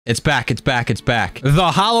It's back, it's back, it's back.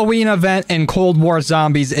 The Halloween event in Cold War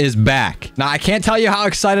Zombies is back. Now, I can't tell you how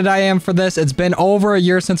excited I am for this. It's been over a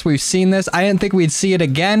year since we've seen this. I didn't think we'd see it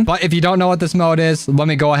again, but if you don't know what this mode is, let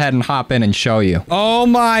me go ahead and hop in and show you. Oh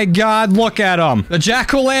my god, look at them. The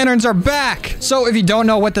jack-o'-lanterns are back. So if you don't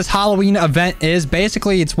know what this Halloween event is,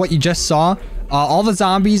 basically it's what you just saw. All the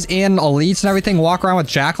zombies and elites and everything walk around with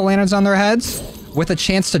jack-o'-lanterns on their heads with a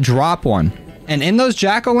chance to drop one. And in those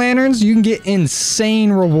jack-o'-lanterns, you can get insane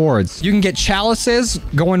rewards. You can get chalices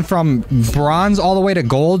going from bronze all the way to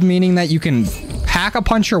gold, meaning that you can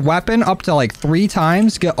pack-a-punch your weapon up to like 3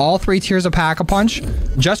 times, get all 3 tiers of pack-a-punch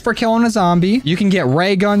just for killing a zombie. You can get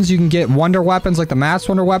ray guns, you can get wonder weapons like the mass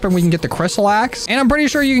wonder weapon, we can get the crystal axe, and I'm pretty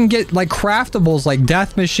sure you can get like craftables like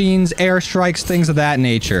death machines, airstrikes, things of that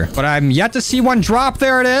nature. But I'm yet to see one drop.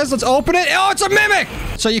 There it is. Let's open it. Oh, it's a mimic!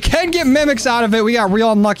 So you can get mimics out of it. We got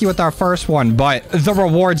real unlucky with our first one, but the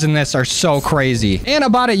rewards in this are so crazy. And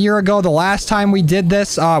about a year ago, the last time we did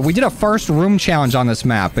this, we did a first room challenge on this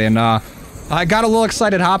map, and I got a little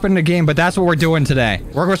excited hopping in the game, but that's what we're doing today.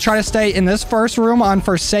 We're going to try to stay in this first room on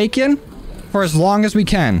Forsaken for as long as we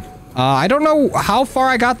can. I don't know how far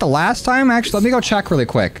I got the last time. Actually, let me go check really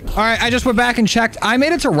quick. All right, I just went back and checked. I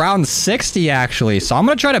made it to round 60, actually, so I'm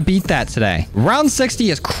going to try to beat that today. Round 60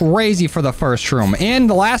 is crazy for the first room, and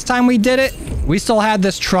the last time we did it, we still had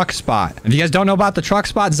this truck spot. If you guys don't know about the truck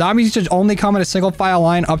spot, zombies just only come in a single file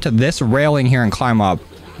line up to this railing here and climb up.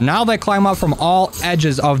 Now they climb up from all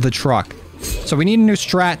edges of the truck. So we need a new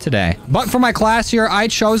strat today. But for my class here, I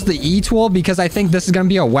chose the E-tool because I think this is going to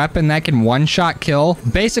be a weapon that can one-shot kill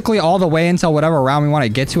basically all the way until whatever round we want to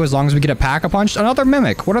get to, as long as we get a pack-a-punch. Another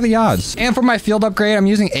mimic. What are the odds? And for my field upgrade, I'm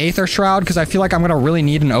using Aether Shroud because I feel like I'm going to really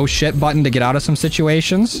need an oh shit button to get out of some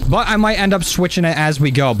situations. But I might end up switching it as we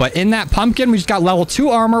go. But in that pumpkin, we just got level 2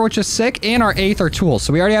 armor, which is sick, and our Aether tool.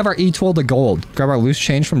 So we already have our E-tool to gold. Grab our loose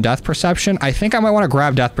change from Death Perception. I think I might want to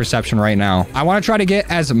grab Death Perception right now. I want to try to get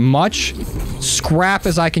as much scrap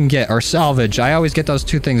as I can get, or salvage. I always get those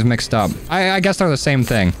two things mixed up. I guess they're the same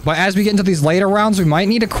thing. But as we get into these later rounds, we might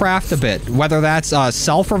need to craft a bit, whether that's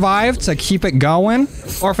self-revive to keep it going,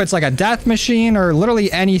 or if it's like a death machine, or literally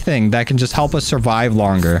anything that can just help us survive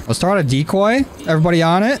longer. Let's start a decoy. Everybody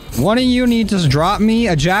on it. One of you need to drop me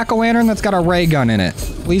a jack-o'-lantern that's got a ray gun in it.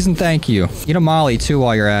 Please and thank you. Eat a molly too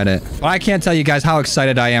while you're at it. But I can't tell you guys how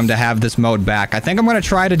excited I am to have this mode back. I think I'm going to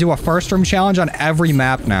try to do a first room challenge on every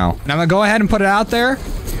map now. And I'm going to go ahead and put it out there.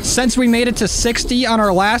 Since we made it to 60 on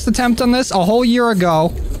our last attempt on this a whole year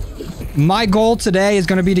ago, my goal today is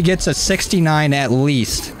going to be to get to 69 at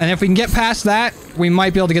least. And if we can get past that, we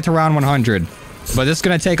might be able to get to round 100. But this is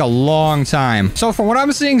going to take a long time. So from what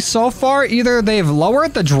I'm seeing so far, either they've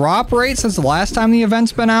lowered the drop rate since the last time the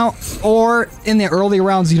event's been out, or in the early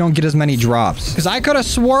rounds, you don't get as many drops. Because I could have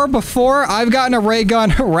swore before I've gotten a ray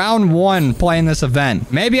gun round 1 playing this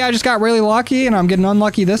event. Maybe I just got really lucky and I'm getting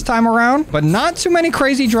unlucky this time around, but not too many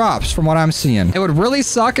crazy drops from what I'm seeing. It would really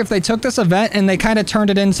suck if they took this event and they kind of turned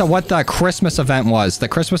it into what the Christmas event was. The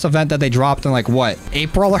Christmas event that they dropped in like, what,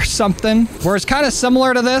 April or something? Where it's kind of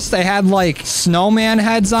similar to this. They had like snowman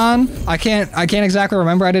heads on. I can't exactly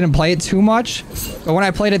remember. I didn't play it too much, but when I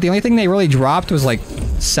played it, the only thing they really dropped was like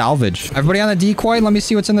salvage. Everybody on the decoy. Let me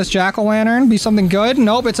see what's in this jack-o'-lantern. Be something good.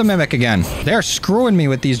 Nope, it's a mimic again. They're screwing me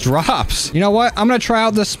with these drops. You know what? I'm gonna try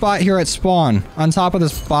out this spot here at spawn on top of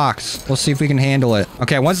this box. We'll see if we can handle it.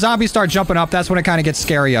 Okay, once zombies start jumping up, that's when it kind of gets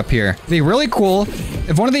scary up here. It'd be really cool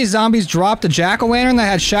if one of these zombies dropped a jack-o'-lantern that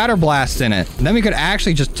had shatter blast in it. And then we could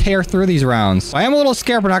actually just tear through these rounds. I am a little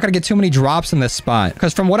scared we're not gonna get too many drops in this spot,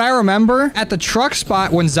 because from what I remember, at the truck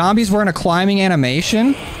spot, when zombies were in a climbing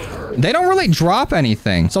animation, they don't really drop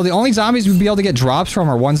anything. So the only zombies we'd be able to get drops from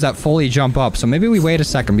are ones that fully jump up. So maybe we wait a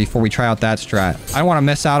second before we try out that strat. I don't want to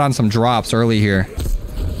miss out on some drops early here.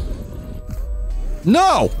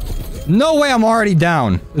 No! No way I'm already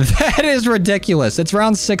down. That is ridiculous. It's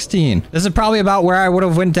round 16. This is probably about where I would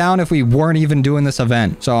have went down if we weren't even doing this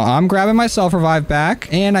event. So I'm grabbing my self-revive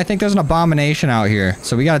back. And I think there's an abomination out here.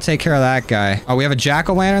 So we got to take care of that guy. Oh, we have a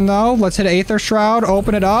jack-o'-lantern though. Let's hit Aether Shroud.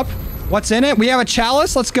 Open it up. What's in it? We have a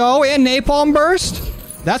chalice. Let's go. And napalm burst.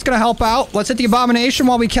 That's going to help out. Let's hit the abomination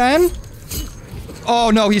while we can.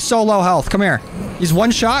 Oh, no. He's so low health. Come here. He's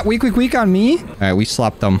one shot. Weak, weak, weak on me. All right. We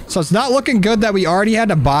slept them. So it's not looking good that we already had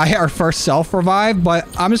to buy our first self-revive, but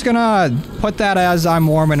I'm just going to put that as I'm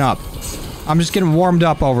warming up. I'm just getting warmed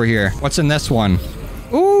up over here. What's in this one?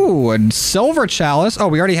 Ooh, a silver chalice. Oh,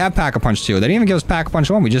 we already have Pack-a-Punch 2. They didn't even give us Pack-a-Punch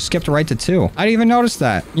 1. We just skipped right to 2. I didn't even notice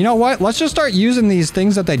that. You know what? Let's just start using these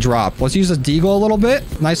things that they drop. Let's use a deagle a little bit.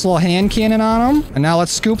 Nice little hand cannon on them. And now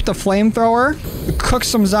let's scoop the flamethrower. Cook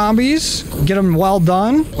some zombies. Get them well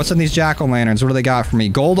done. What's in these jack-o'-lanterns? What do they got for me?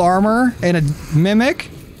 Gold armor and a mimic.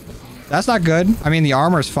 That's not good. I mean, the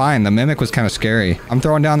armor's fine. The mimic was kind of scary. I'm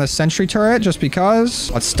throwing down the sentry turret just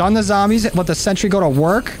because. Let's stun the zombies. Let the sentry go to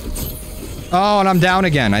work. Oh, and I'm down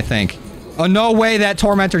again, I think. Oh, no way that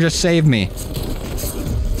tormentor just saved me.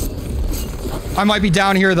 I might be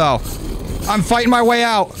down here, though. I'm fighting my way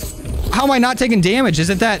out. How am I not taking damage? Is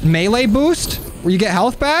it that melee boost where you get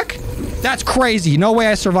health back? That's crazy. No way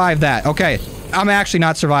I survived that. Okay. I'm actually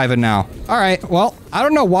not surviving now. All right. Well, I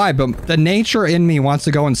don't know why, but the nature in me wants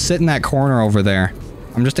to go and sit in that corner over there.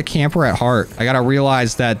 I'm just a camper at heart. I gotta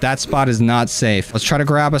realize that that spot is not safe. Let's try to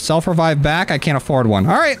grab a self-revive back. I can't afford one.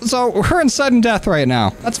 All right. So we're in sudden death right now.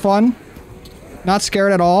 That's fun. Not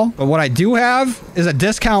scared at all. But what I do have is a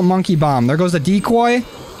discount monkey bomb. There goes the decoy.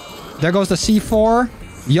 There goes the C4.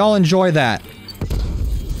 Y'all enjoy that.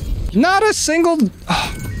 Not a single...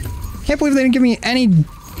 Oh, can't believe they didn't give me any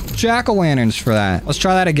jack-o'-lanterns for that. Let's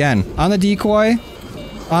try that again. On the decoy.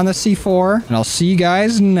 On the C4. And I'll see you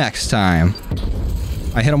guys next time.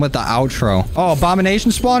 I hit him with the outro. Oh,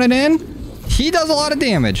 Abomination spawning in? He does a lot of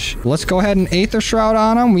damage. Let's go ahead and Aether Shroud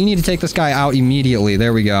on him. We need to take this guy out immediately.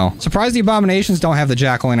 There we go. Surprised the Abominations don't have the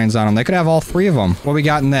jack-o'-lanterns on them. They could have all 3 of them. What we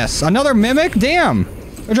got in this? Another mimic? Damn.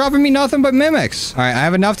 They're dropping me nothing but mimics. All right, I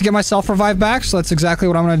have enough to get my self-revive back, so that's exactly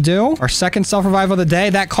what I'm going to do. Our second self-revive of the day.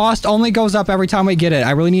 That cost only goes up every time we get it.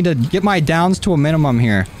 I really need to get my downs to a minimum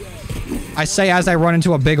here. I say as I run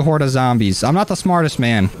into a big horde of zombies. I'm not the smartest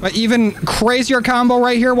man. But even crazier combo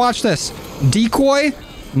right here. Watch this. Decoy,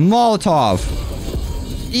 Molotov.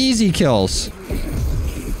 Easy kills.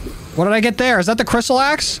 What did I get there? Is that the Crystal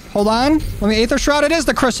Axe? Hold on. Let me Aether Shroud. It is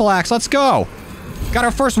the Crystal Axe. Let's go. Got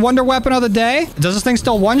our first wonder weapon of the day. Does this thing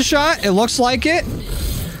still one-shot? It looks like it.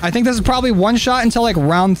 I think this is probably one-shot until like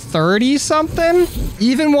round 30 something.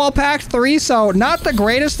 Even while packed 3, so not the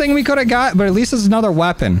greatest thing we could have got, but at least it's another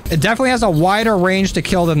weapon. It definitely has a wider range to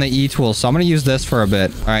kill than the E-tool, so I'm gonna use this for a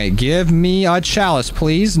bit. All right, give me a chalice,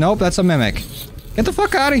 please. Nope, that's a mimic. Get the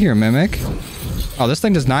fuck out of here, mimic. Oh, this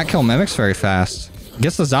thing does not kill mimics very fast. It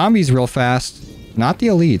gets the zombies real fast. Not the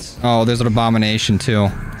elites. Oh, there's an abomination too.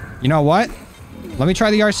 You know what? Let me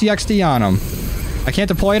try the RCXD on him. I can't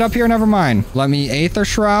deploy it up here? Never mind. Let me Aether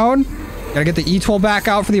Shroud. Gotta get the E-tool back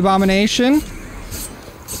out for the abomination.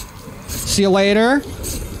 See you later.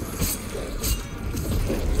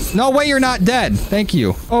 No way you're not dead. Thank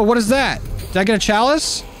you. Oh, what is that? Did I get a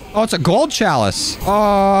chalice? Oh, it's a gold chalice.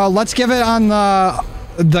 Let's give it on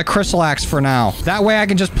the Crystal Axe for now. That way I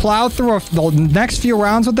can just plow through the next few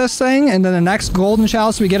rounds with this thing, and then the next golden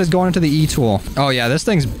chalice we get is going into the E-tool. Oh yeah, this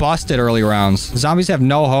thing's busted early rounds. Zombies have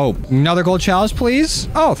no hope. Another gold chalice, please?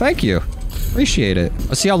 Oh, thank you. Appreciate it.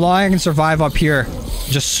 Let's see how long I can survive up here.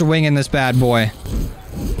 Just swinging this bad boy.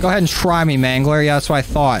 Go ahead and try me, Mangler. Yeah, that's what I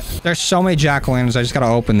thought. There's so many jack-o'-lanterns, I just gotta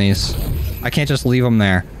open these. I can't just leave them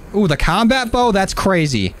there. Ooh, the combat bow? That's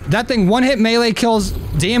crazy. That thing one-hit melee kills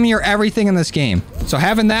damn near everything in this game. So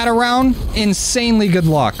having that around, insanely good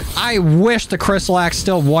luck. I wish the Crystal Axe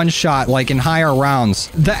still one-shot, like, in higher rounds.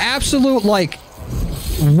 The absolute, like,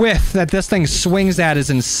 width that this thing swings at is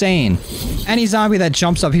insane. Any zombie that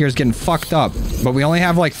jumps up here is getting fucked up. But we only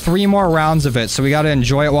have, like, 3 more rounds of it, so we gotta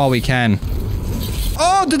enjoy it while we can.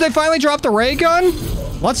 Oh, did they finally drop the ray gun?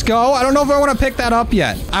 Let's go. I don't know if I want to pick that up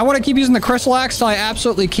yet. I want to keep using the Crystal Axe till I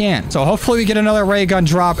absolutely can't. So hopefully we get another ray gun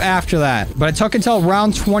drop after that. But it took until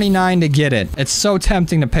round 29 to get it. It's so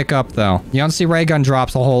tempting to pick up, though. You don't see ray gun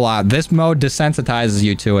drops a whole lot. This mode desensitizes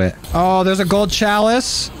you to it. Oh, there's a gold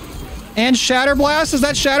chalice. And Shatter Blast. Is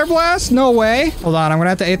that Shatter Blast? No way. Hold on. I'm going to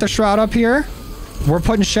have to Aether Shroud up here. We're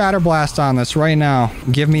putting Shatter Blast on this right now.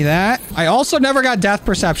 Give me that. I also never got Death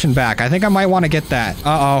Perception back. I think I might want to get that.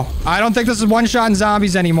 Uh-oh. I don't think this is one-shot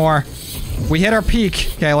zombies anymore. We hit our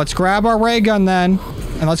peak. Okay, let's grab our ray gun then.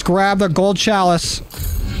 And let's grab the gold chalice.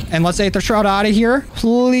 And let's Aether Shroud out of here.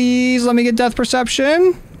 Please let me get Death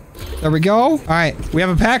Perception. There we go. All right. We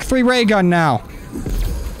have a pack 3 ray gun now.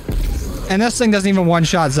 And this thing doesn't even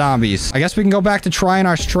one-shot zombies. I guess we can go back to trying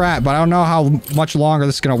our strat, but I don't know how much longer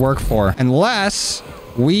this is going to work for. Unless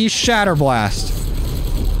we Shatter Blast.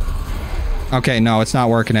 Okay, no, it's not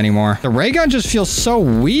working anymore. The ray gun just feels so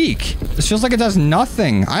weak. This feels like it does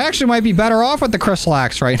nothing. I actually might be better off with the Crystal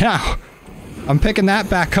Axe right now. I'm picking that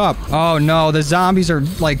back up. Oh, no, the zombies are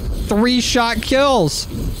like 3-shot kills.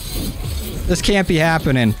 This can't be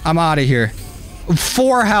happening. I'm out of here.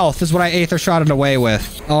 4 health is what I Aether Shrouded away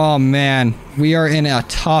with. Oh, man. We are in a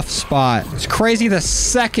tough spot. It's crazy the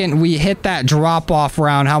second we hit that drop-off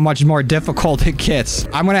round, how much more difficult it gets.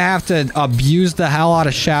 I'm going to have to abuse the hell out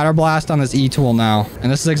of Shatter Blast on this E-Tool now.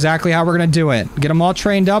 And this is exactly how we're going to do it. Get them all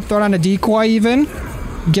trained up, throw it on a decoy even.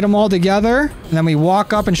 Get them all together. And then we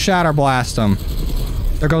walk up and Shatter Blast them.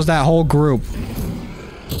 There goes that whole group.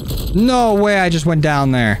 No way I just went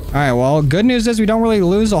down there. All right, well, good news is we don't really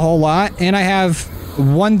lose a whole lot. And I have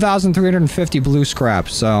 1,350 blue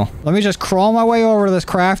scraps. So let me just crawl my way over to this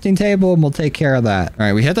crafting table and we'll take care of that. All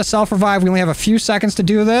right, we hit the self-revive. We only have a few seconds to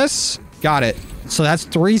do this. Got it. So that's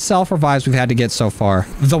 3 self-revives we've had to get so far.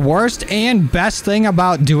 The worst and best thing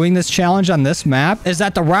about doing this challenge on this map is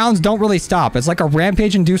that the rounds don't really stop. It's like a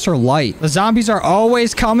Rampage Inducer light. The zombies are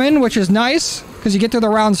always coming, which is nice because you get through the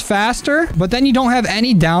rounds faster, but then you don't have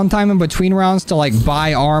any downtime in between rounds to like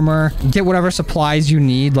buy armor, get whatever supplies you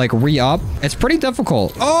need, like re-up. It's pretty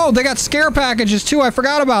difficult. Oh, they got scare packages too. I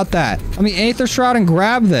forgot about that. Let me Aether Shroud and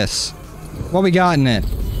grab this. What we got in it?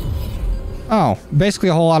 Oh, basically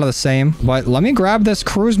a whole lot of the same. But let me grab this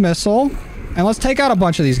cruise missile and let's take out a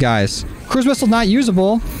bunch of these guys. Cruise missile's not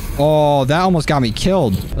usable. Oh, that almost got me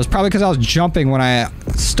killed. It was probably because I was jumping when I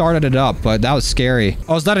started it up, but that was scary.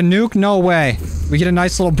 Oh, is that a nuke? No way. We get a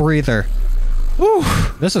nice little breather. Whew,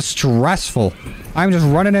 this is stressful. I'm just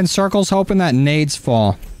running in circles hoping that nades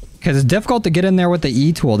fall. Because it's difficult to get in there with the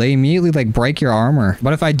E-Tool. They immediately like break your armor.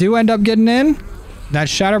 But if I do end up getting in, that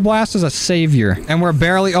Shatter Blast is a savior. And we're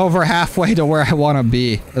barely over halfway to where I want to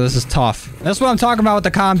be. This is tough. That's what I'm talking about with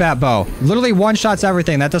the combat bow. Literally one-shots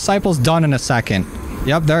everything. That Disciple's done in a second.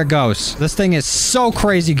 Yep, there it goes. This thing is so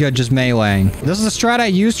crazy good just meleeing. This is a strat I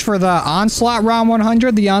used for the Onslaught round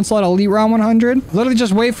 100, the Onslaught Elite round 100. Literally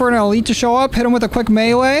just wait for an Elite to show up, hit him with a quick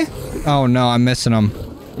melee. Oh no, I'm missing him.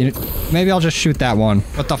 Maybe I'll just shoot that one.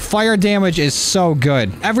 But the fire damage is so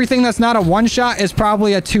good. Everything that's not a one-shot is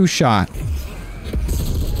probably a 2-shot.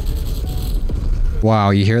 Wow,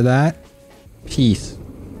 you hear that? Peace.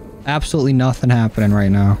 Absolutely nothing happening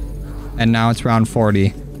right now. And now it's round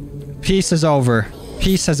 40. Peace is over.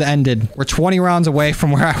 Peace has ended. We're 20 rounds away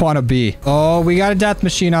from where I want to be. Oh, we got a death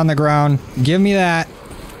machine on the ground. Give me that.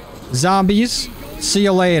 Zombies. See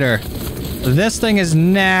you later. This thing is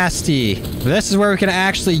nasty. This is where we can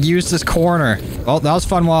actually use this corner. Well, that was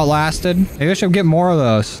fun while it lasted. Maybe I should get more of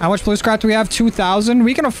those. How much blue scrap do we have? 2,000?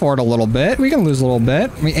 We can afford a little bit. We can lose a little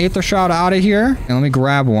bit. Let me Aether Shroud out of here. And let me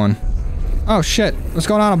grab one. Oh, shit. What's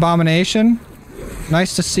going on, Abomination?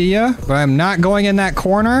 Nice to see you. But I'm not going in that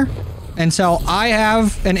corner until I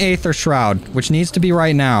have an Aether Shroud, which needs to be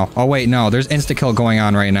right now. Oh, wait, no. There's insta-kill going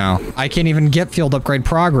on right now. I can't even get field upgrade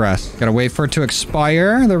progress. Gotta wait for it to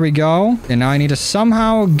expire. There we go. And now I need to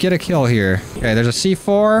somehow get a kill here. Okay, there's a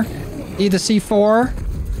C4. Eat the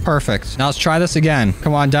C4. Perfect. Now let's try this again.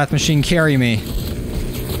 Come on, Death Machine, carry me.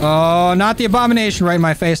 Oh, not the Abomination right in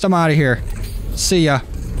my face. I'm out of here. See ya.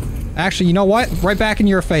 Actually, you know what? Right back in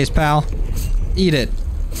your face, pal. Eat it.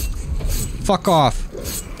 Fuck off.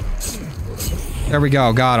 There we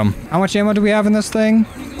go. Got him. How much ammo do we have in this thing?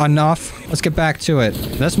 Enough. Let's get back to it.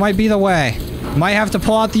 This might be the way. Might have to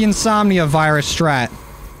pull out the Insomnia virus strat.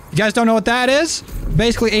 You guys don't know what that is?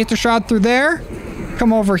 Basically, Aether Shroud through there.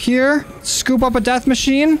 Come over here. Scoop up a Death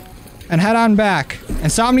Machine. And head on back.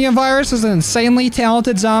 Insomnia virus is an insanely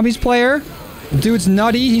talented zombies player. Dude's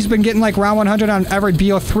nutty. He's been getting like round 100 on every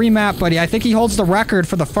BO3 map, buddy. I think he holds the record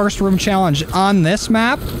for the first room challenge on this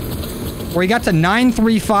map, where he got to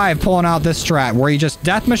 935 pulling out this strat, where he just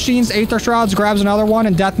Death Machines, Aether Shrouds, grabs another one,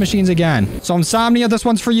 and Death Machines again. So Insomnia, this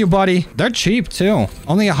one's for you, buddy. They're cheap, too.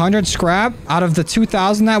 Only 100 scrap out of the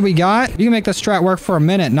 2,000 that we got. You can make this strat work for a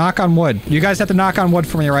minute. Knock on wood. You guys have to knock on wood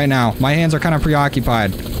for me right now. My hands are kind of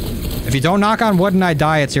preoccupied. If you don't knock on wood and I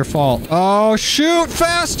die, it's your fault. Oh, shoot!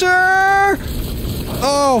 Faster!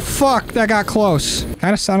 Oh, fuck. That got close.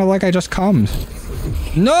 Kind of sounded like I just cummed.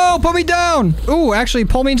 No, put me down. Ooh, actually,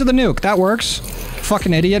 pull me into the nuke. That works.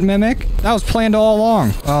 Fucking idiot mimic. That was planned all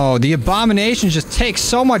along. Oh, the Abominations just take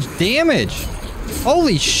so much damage.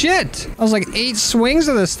 Holy shit. That was like 8 swings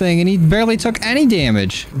of this thing, and he barely took any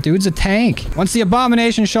damage. Dude's a tank. Once the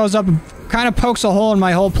Abomination shows up, it kind of pokes a hole in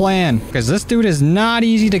my whole plan, because this dude is not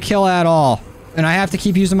easy to kill at all. And I have to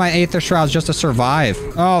keep using my Aether Shrouds just to survive.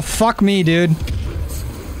 Oh, fuck me, dude.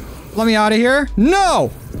 Let me out of here.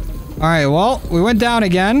 No! Alright, well, we went down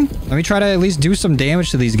again. Let me try to at least do some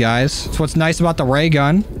damage to these guys. That's what's nice about the ray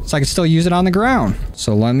gun. So I can still use it on the ground.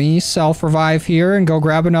 So let me self-revive here and go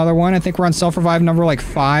grab another one. I think we're on self-revive number like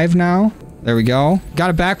 5 now. There we go. Got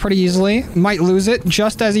it back pretty easily. Might lose it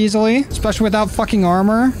just as easily, especially without fucking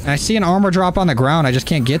armor. And I see an armor drop on the ground. I just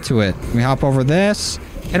can't get to it. Let me hop over this.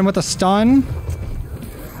 Hit him with a stun.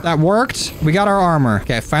 That worked. We got our armor.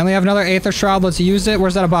 Okay, finally have another Aether Shroud. Let's use it.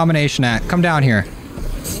 Where's that abomination at? Come down here.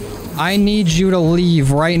 I need you to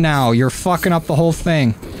leave right now. You're fucking up the whole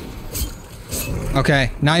thing.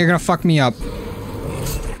 Okay, now you're gonna fuck me up.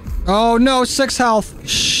 Oh no, 6 health.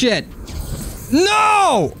 Shit.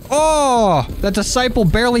 No! Oh, that disciple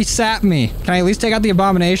barely sapped me. Can I at least take out the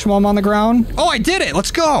abomination while I'm on the ground? Oh, I did it.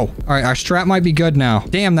 Let's go. All right, our strat might be good now.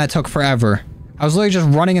 Damn, that took forever. I was literally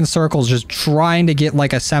just running in circles, just trying to get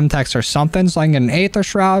like a Semtex or something so I can get an Aether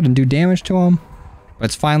Shroud and do damage to him. But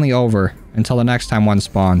it's finally over until the next time one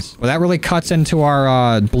spawns. Well, that really cuts into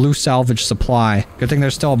our blue salvage supply. Good thing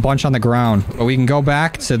there's still a bunch on the ground. But we can go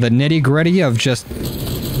back to the nitty-gritty of just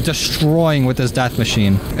destroying with this death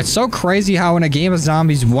machine. It's so crazy how in a game of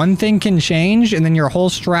zombies, one thing can change and then your whole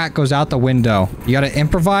strat goes out the window. You gotta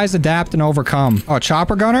improvise, adapt, and overcome. Oh,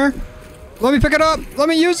 chopper gunner? Let me pick it up. Let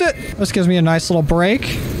me use it. This gives me a nice little break.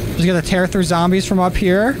 Just gonna tear through zombies from up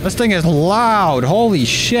here. This thing is loud. Holy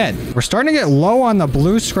shit. We're starting to get low on the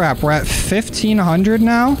blue scrap. We're at 1,500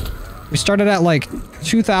 now. We started at like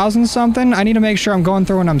 2,000 something. I need to make sure I'm going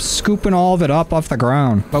through and I'm scooping all of it up off the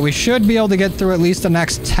ground. But we should be able to get through at least the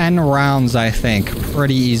next 10 rounds, I think,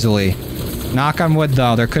 pretty easily. Knock on wood,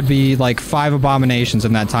 though. There could be like 5 abominations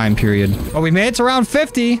in that time period. But we made it to round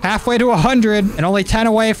 50, halfway to 100, and only 10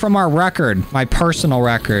 away from our record, my personal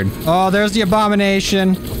record. Oh, there's the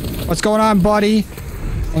abomination. What's going on, buddy?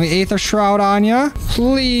 Let me Aether Shroud on ya.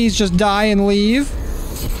 Please just die and leave.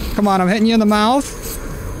 Come on, I'm hitting you in the mouth.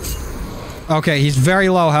 Okay, he's very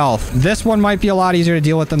low health. This one might be a lot easier to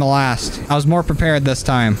deal with than the last. I was more prepared this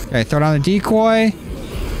time. Okay, throw down the decoy.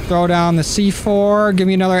 Throw down the C4. Give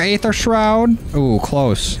me another Aether Shroud. Ooh,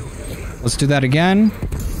 close. Let's do that again.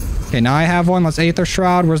 Okay, now I have one. Let's Aether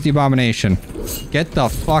Shroud. Where's the abomination? Get the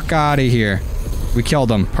fuck out of here. We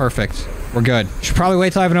killed him. Perfect. We're good. Should probably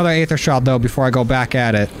wait till I have another Aether Shroud, though, before I go back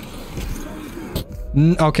at it.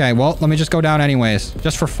 Okay, well, let me just go down anyways.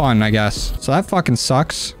 Just for fun, I guess. So that fucking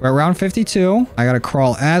sucks. We're at round 52. I gotta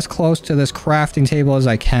crawl as close to this crafting table as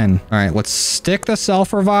I can. All right, let's stick the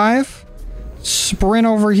self-revive. Sprint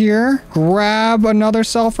over here. Grab another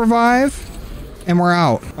self-revive. And we're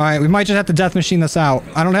out. All right, we might just have to death machine this out.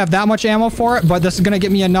 I don't have that much ammo for it, but this is gonna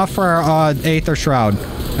get me enough for our Aether Shroud.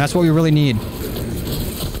 That's what we really need.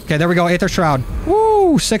 Okay, there we go. Aether Shroud.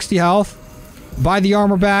 Woo! 60 health. Buy the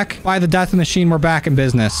armor back. Buy the death machine. We're back in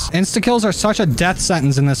business. Insta-kills are such a death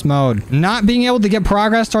sentence in this mode. Not being able to get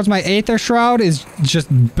progress towards my Aether Shroud is just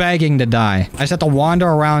begging to die. I just have to wander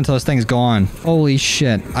around until this thing's gone. Holy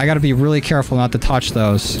shit. I gotta be really careful not to touch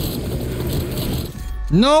those.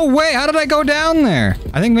 No way! How did I go down there?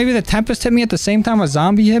 I think maybe the Tempest hit me at the same time a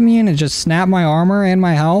zombie hit me and it just snapped my armor and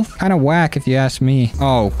my health. Kind of whack if you ask me.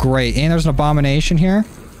 Oh, great. And there's an abomination here.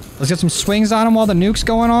 Let's get some swings on him while the nuke's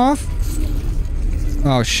going off.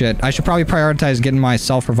 Oh, shit. I should probably prioritize getting my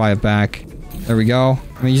self-revive back. There we go.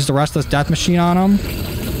 I'm gonna use the rest of this death machine on him.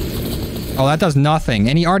 Oh, that does nothing.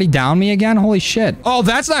 And he already downed me again? Holy shit. Oh,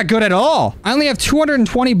 that's not good at all. I only have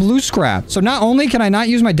 220 blue scrap. So not only can I not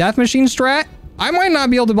use my death machine strat, I might not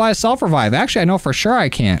be able to buy a self-revive. Actually, I know for sure I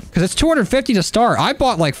can't. Because it's 250 to start. I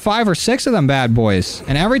bought like 5 or 6 of them bad boys.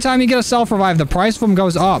 And every time you get a self-revive, the price of them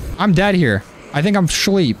goes up. I'm dead here. I think I'm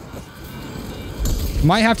sleep.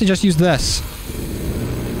 Might have to just use this.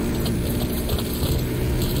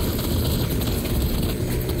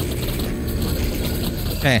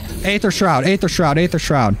 Okay, Aether Shroud, Aether Shroud, Aether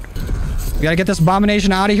Shroud. We gotta get this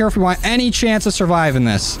abomination out of here if we want any chance of surviving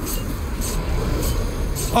this.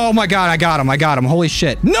 Oh my god, I got him, holy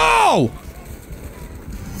shit. No!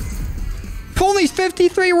 Only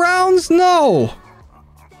 53 rounds? No!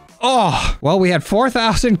 Oh, well, we had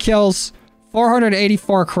 4,000 kills,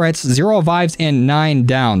 484 crits, 0 vibes, and 9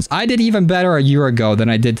 downs. I did even better a year ago than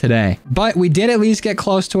I did today. But we did at least get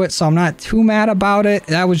close to it, so I'm not too mad about it.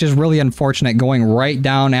 That was just really unfortunate going right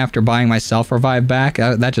down after buying my self-revive back.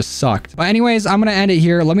 That just sucked. But anyways, I'm going to end it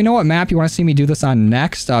here. Let me know what map you want to see me do this on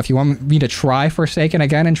next. If you want me to try Forsaken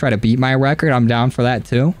again and try to beat my record, I'm down for that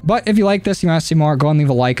too. But if you like this, you want to see more, go and leave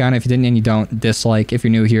a like on it. If you didn't and you don't, dislike. If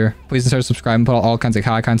you're new here, please consider subscribing and put out all kinds of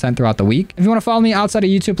hot content throughout the week. If you want to follow me outside of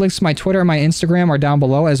YouTube, links to my Twitter and my Instagram are down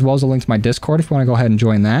below, as well as a link to my Discord if you want to go ahead and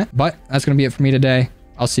join that. But that's going to be it for me today.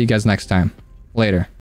 I'll see you guys next time. Later.